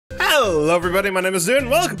Hello everybody, my name is Doodrun,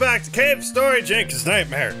 welcome back to Cave Story Jenka's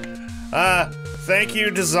Nightmare. Thank you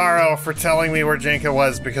to Zaro for telling me where Jenka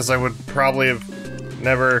was, because I would probably have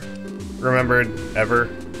never remembered ever.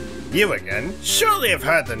 You again? Surely have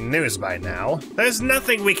heard the news by now. There's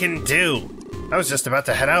nothing we can do. I was just about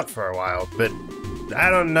to head out for a while, but I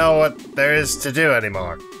don't know what there is to do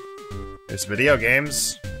anymore. There's video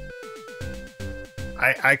games.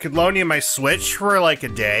 I could loan you my Switch for like a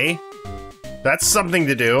day. That's something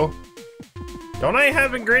to do. Don't I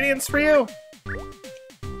have ingredients for you?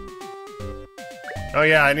 Oh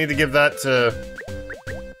yeah, I need to give that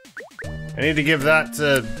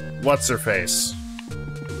to... What's-her-face.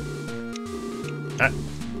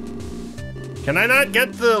 Can I not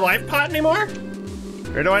get the life pot anymore?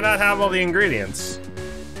 Or do I not have all the ingredients?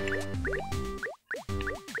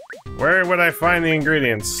 Where would I find the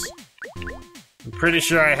ingredients? I'm pretty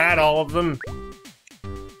sure I had all of them.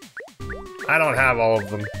 I don't have all of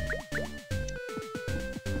them.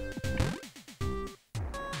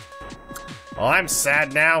 Well, I'm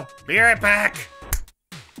sad now. Be right back.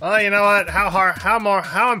 Well, you know what?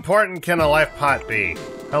 How important can a life pot be?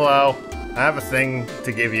 Hello. I have a thing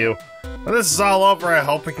to give you. When this is all over, I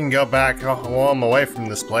hope we can go back home away from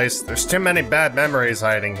this place. There's too many bad memories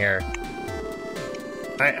hiding here.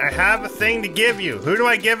 I have a thing to give you. Who do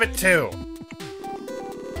I give it to?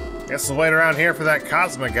 Guess we'll wait around here for that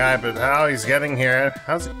Cosmic guy, but how he's getting here...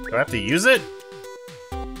 do I have to use it?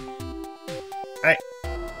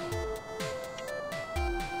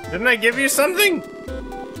 Didn't I give you something?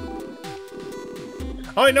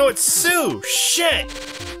 Oh, I know, it's Sue! Shit!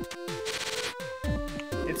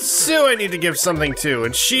 It's Sue I need to give something to,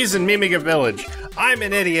 and she's in Mimiga Village. I'm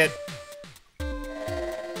an idiot.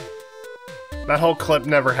 That whole clip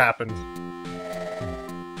never happened.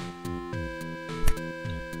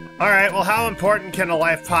 Alright, well, how important can a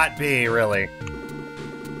life pot be, really?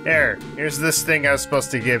 Here's this thing I was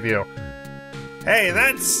supposed to give you. Hey,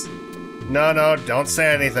 that's... No, don't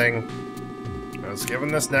say anything. I was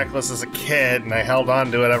given this necklace as a kid, and I held on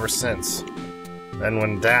to it ever since. Then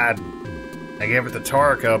when I gave it to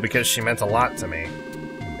Toriko because she meant a lot to me.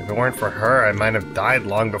 If it weren't for her, I might have died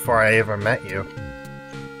long before I ever met you.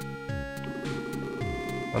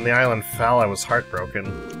 When the island fell, I was heartbroken.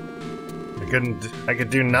 I could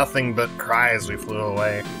do nothing but cry as we flew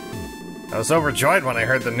away. I was overjoyed when I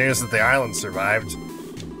heard the news that the island survived.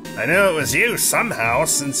 I knew it was you somehow,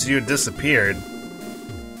 since you had disappeared.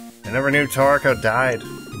 I never knew Toriko died.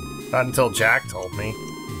 Not until Jack told me.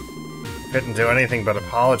 Couldn't do anything but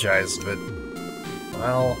apologize, but...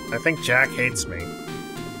 well, I think Jack hates me.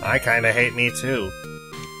 I kinda hate me too.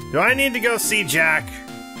 Do I need to go see Jack?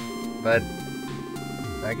 But...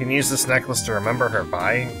 I can use this necklace to remember her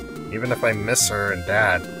by, even if I miss her and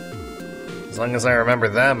Dad. As long as I remember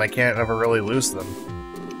them, I can't ever really lose them.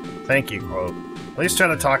 Thank you, quote. Please try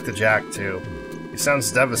to talk to Jack, too. He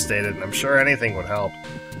sounds devastated, and I'm sure anything would help.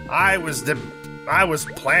 I was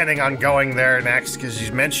planning on going there next, because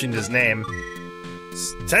you mentioned his name.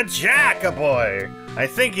 To Jack-a-boy! I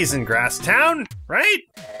think he's in Grasstown, right?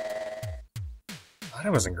 I thought I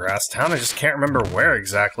was in Grasstown, I just can't remember where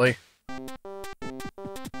exactly.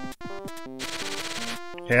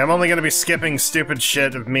 Okay, I'm only gonna be skipping stupid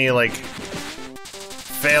shit of me, like,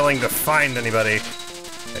 failing to find anybody.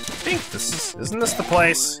 I think this is... isn't this the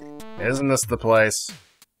place? Isn't this the place?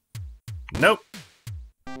 Nope.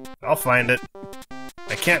 I'll find it.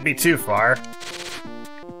 I can't be too far.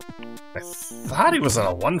 I thought he was in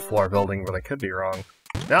a one-floor building, but I could be wrong.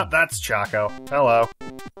 Nope, that's Choco. Hello.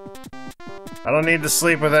 I don't need to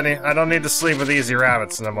sleep with easy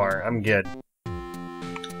rabbits no more. I'm good.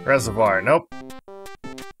 Reservoir. Nope.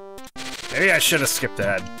 Maybe I should have skipped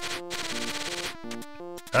ahead.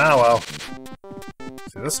 Ah, well.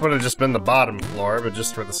 See, this would have just been the bottom floor, but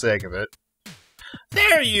just for the sake of it.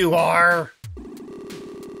 There you are!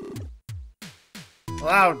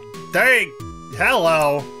 Wow, dang!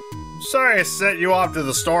 Hello! Sorry I sent you off to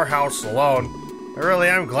the storehouse alone. I really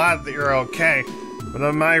am glad that you're okay. But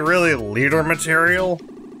am I really leader material?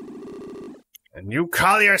 And you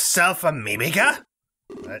call yourself a Mimiga?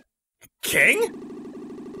 King?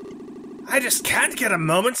 I just can't get a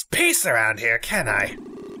moment's peace around here, can I?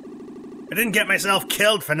 I didn't get myself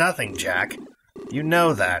killed for nothing, Jack. You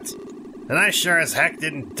know that. And I sure as heck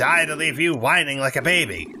didn't die to leave you whining like a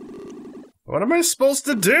baby. What am I supposed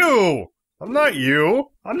to do? I'm not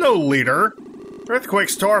you. I'm no leader.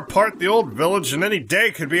 Earthquakes tore apart the old village, and any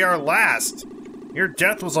day could be our last. Your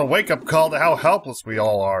death was a wake-up call to how helpless we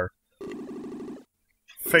all are.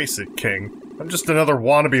 Face it, King. I'm just another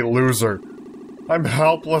wannabe loser. I'm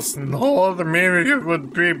helpless, and the whole other Mimiga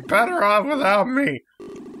would be better off without me.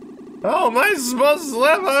 How am I supposed to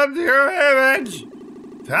live up to your image?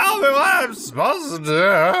 Tell me what I'm supposed to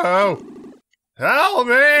do! Tell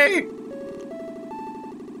me!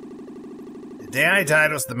 The day I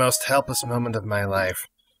died was the most helpless moment of my life.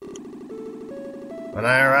 When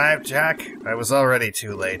I arrived, Jack, I was already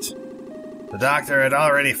too late. The doctor had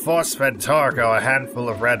already force-fed Torko a handful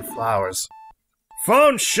of red flowers.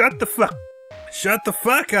 Phone, shut the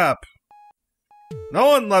fuck up! No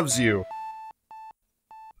one loves you.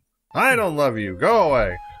 I don't love you. Go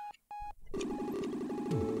away.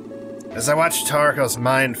 As I watched Torko's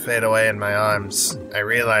mind fade away in my arms, I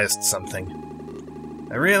realized something.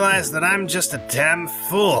 I realized that I'm just a damn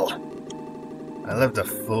fool. I lived a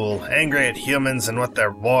fool, angry at humans and what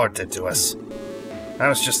their war did to us. I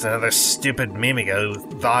was just another stupid Mimiga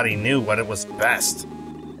who thought he knew what it was best.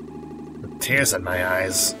 With tears in my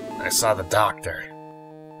eyes, I saw the doctor,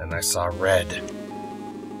 and I saw red.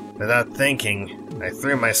 Without thinking, I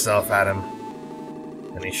threw myself at him,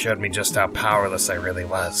 and he showed me just how powerless I really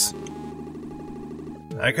was.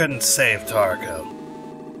 I couldn't save Torko.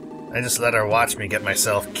 I just let her watch me get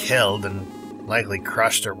myself killed and likely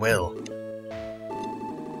crushed her will.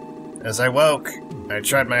 As I woke, I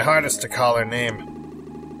tried my hardest to call her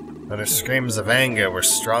name, but her screams of anger were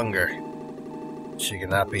stronger. She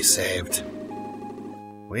could not be saved.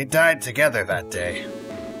 We died together that day.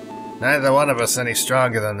 Neither one of us any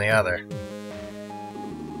stronger than the other.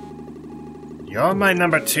 You're my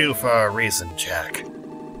number 2 for a reason, Jack.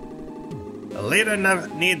 A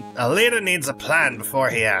leader needs a plan before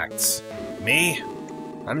he acts. Me?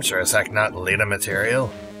 I'm sure as heck not leader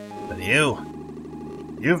material. But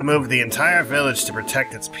you've moved the entire village to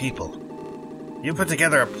protect its people. You put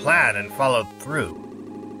together a plan and followed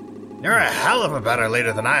through. You're a hell of a better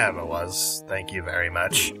leader than I ever was. Thank you very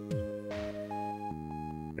much.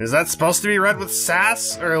 Is that supposed to be read with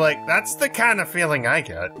sass? Or, like, that's the kind of feeling I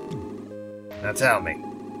get. Now tell me,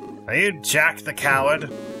 are you Jack the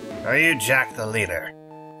coward? Or are you Jack the leader?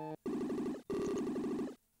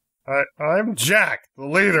 I'm Jack, the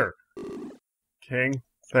leader. King,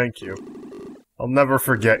 thank you. I'll never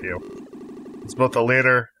forget you. As both a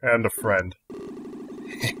leader and a friend.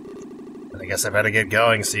 I guess I better get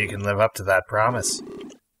going so you can live up to that promise.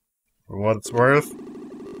 For what it's worth,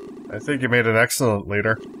 I think you made an excellent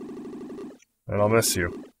leader. And I'll miss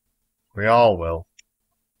you. We all will.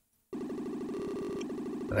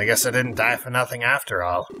 But I guess I didn't die for nothing after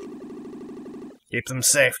all. Keep them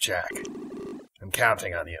safe, Jack. I'm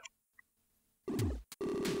counting on you.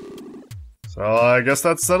 So I guess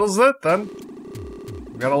that settles it, then.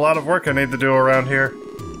 I've got a lot of work I need to do around here.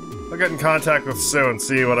 I'll get in contact with Sue and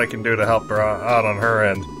see what I can do to help her out on her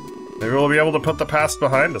end. Maybe we'll be able to put the past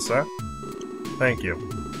behind us, huh? Thank you.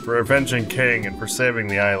 For avenging King and for saving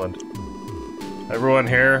the island. Everyone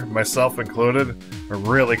here, myself included, are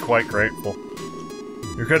really quite grateful.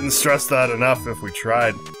 We couldn't stress that enough if we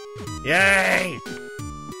tried. Yay!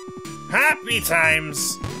 Happy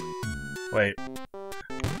times! Wait.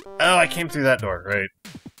 Oh, I came through that door, right.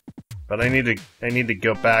 But I need to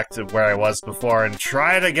go back to where I was before and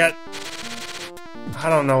try to get... I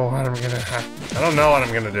don't know what I'm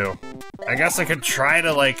gonna do. I guess I could try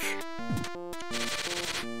to, like...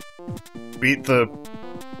 beat the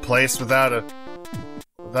place without a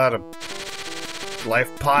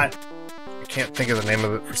life pot. I can't think of the name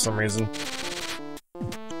of it for some reason.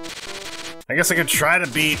 I guess I could try to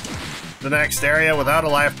beat the next area without a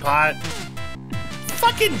life pot.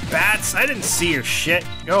 Fucking bats! I didn't see your shit.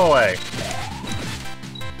 Go away.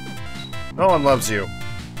 No one loves you.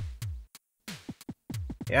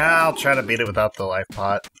 Yeah, I'll try to beat it without the life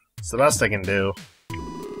pot. It's the best I can do.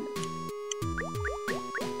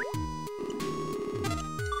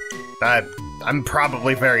 I'm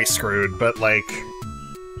probably very screwed, but like...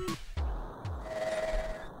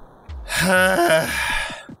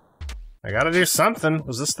 I gotta do something.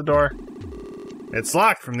 Was this the door? It's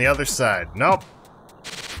locked from the other side. Nope.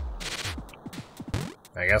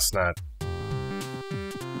 I guess not.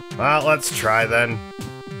 Well, let's try then.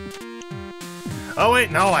 Oh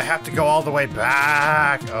wait, no, I have to go all the way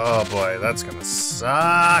back. Oh boy, that's gonna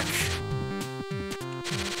suck.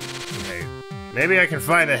 Okay, maybe I can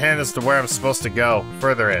find a hint as to where I'm supposed to go.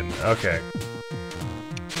 Further in, okay.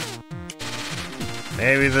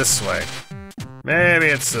 Maybe this way. Maybe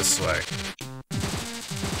it's this way.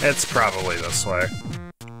 It's probably this way.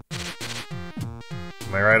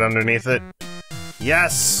 Am I right underneath it?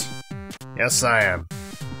 Yes! Yes, I am.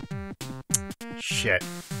 Shit.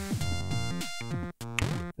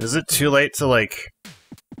 Is it too late to, like...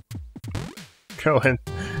 go in?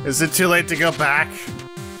 Is it too late to go back?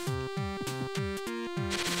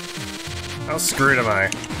 How screwed am I?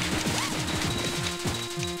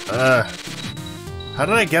 How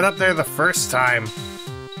did I get up there the first time?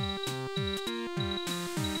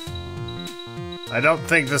 I don't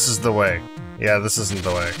think this is the way. Yeah, this isn't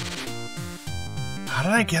the way. How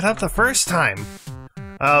did I get up the first time?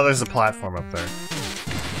 Oh, there's a platform up there.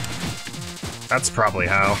 That's probably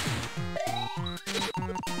how.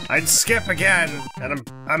 I'd skip again,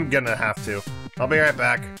 and I'm gonna have to. I'll be right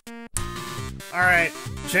back. Alright,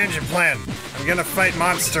 change of plan. I'm gonna fight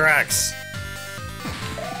Monster X.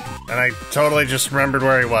 And I totally just remembered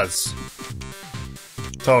where he was.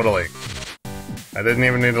 Totally. I didn't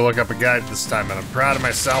even need to look up a guide this time, and I'm proud of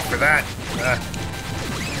myself for that.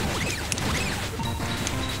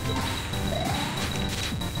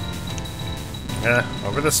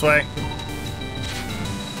 Over this way.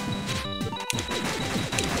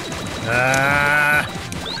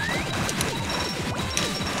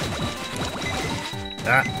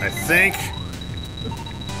 I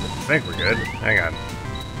think we're good. Hang on.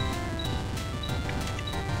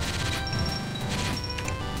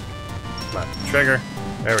 Come on, trigger.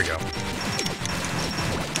 There we go.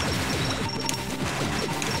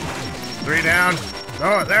 3 down.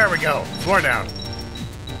 Oh, there we go. 4 down.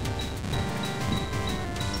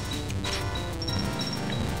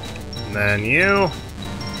 And then you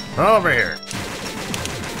over here.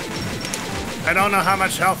 I don't know how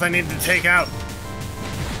much health I need to take out.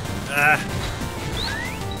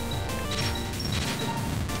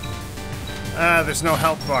 There's no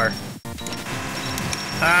health bar.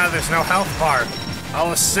 There's no health bar.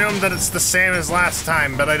 I'll assume that it's the same as last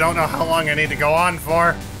time, but I don't know how long I need to go on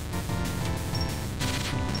for.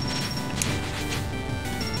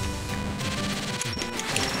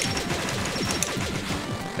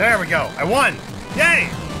 There we go. I won! Yay!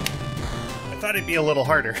 I thought it'd be a little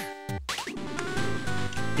harder.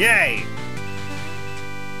 Yay!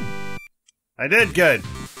 I did good.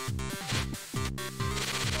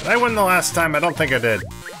 Did I win the last time? I don't think I did.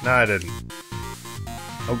 No, I didn't.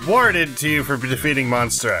 Awarded to you for defeating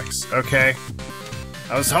Monster X. Okay.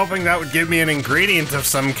 I was hoping that would give me an ingredient of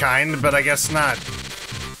some kind, but I guess not.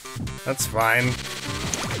 That's fine.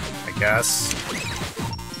 I guess.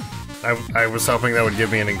 I was hoping that would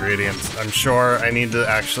give me an ingredient. I'm sure I need to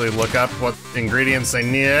actually look up what ingredients I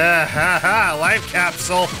need. Ha! Life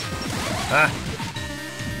capsule!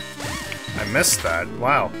 I missed that.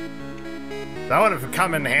 Wow. That would have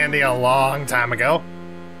come in handy a long time ago.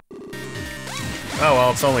 Oh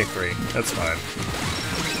well, it's only 3. That's fine.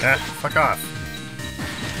 Fuck off.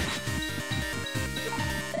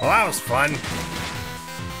 Well, that was fun.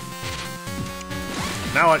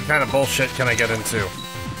 Now what kind of bullshit can I get into?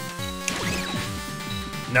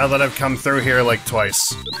 Now that I've come through here like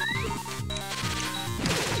twice.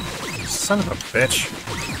 Son of a bitch.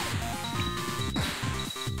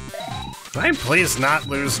 Can I please not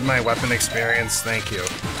lose my weapon experience? Thank you.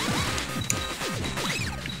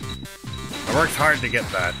 I worked hard to get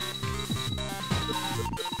that.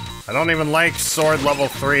 I don't even like sword level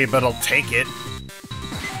 3, but I'll take it.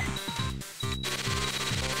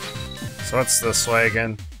 So what's this way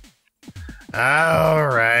again? Oh,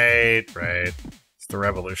 right. It's the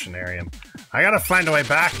Revolutionarian. I gotta find a way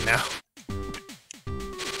back now.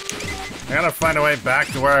 I gotta find a way back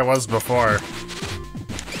to where I was before.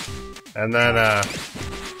 And then,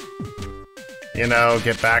 you know,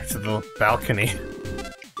 get back to the balcony.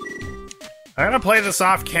 I gotta play this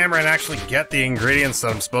off camera and actually get the ingredients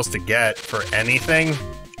that I'm supposed to get for anything.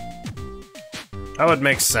 That would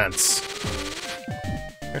make sense.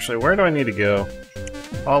 Actually, where do I need to go?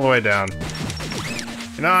 All the way down.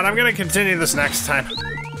 You know what, I'm gonna continue this next time.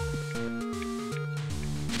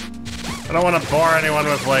 I don't want to bore anyone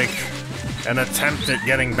with, like, an attempt at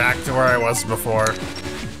getting back to where I was before.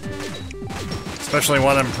 Especially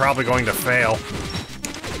one I'm probably going to fail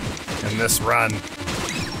in this run.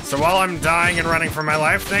 So while I'm dying and running for my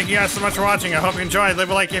life, thank you guys so much for watching. I hope you enjoyed. Leave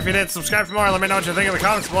a like if you did. Subscribe for more. Let me know what you think in the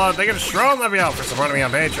comments below. Thank you to Shrone Levio for supporting me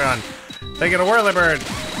on Patreon. Thank you to Whirlybird,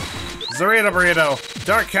 Zarita Burrito,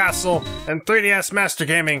 Dark Castle, and 3DS Master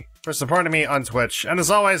Gaming for supporting me on Twitch. And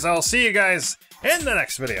as always, I'll see you guys in the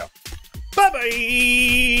next video.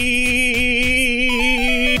 Bye-bye!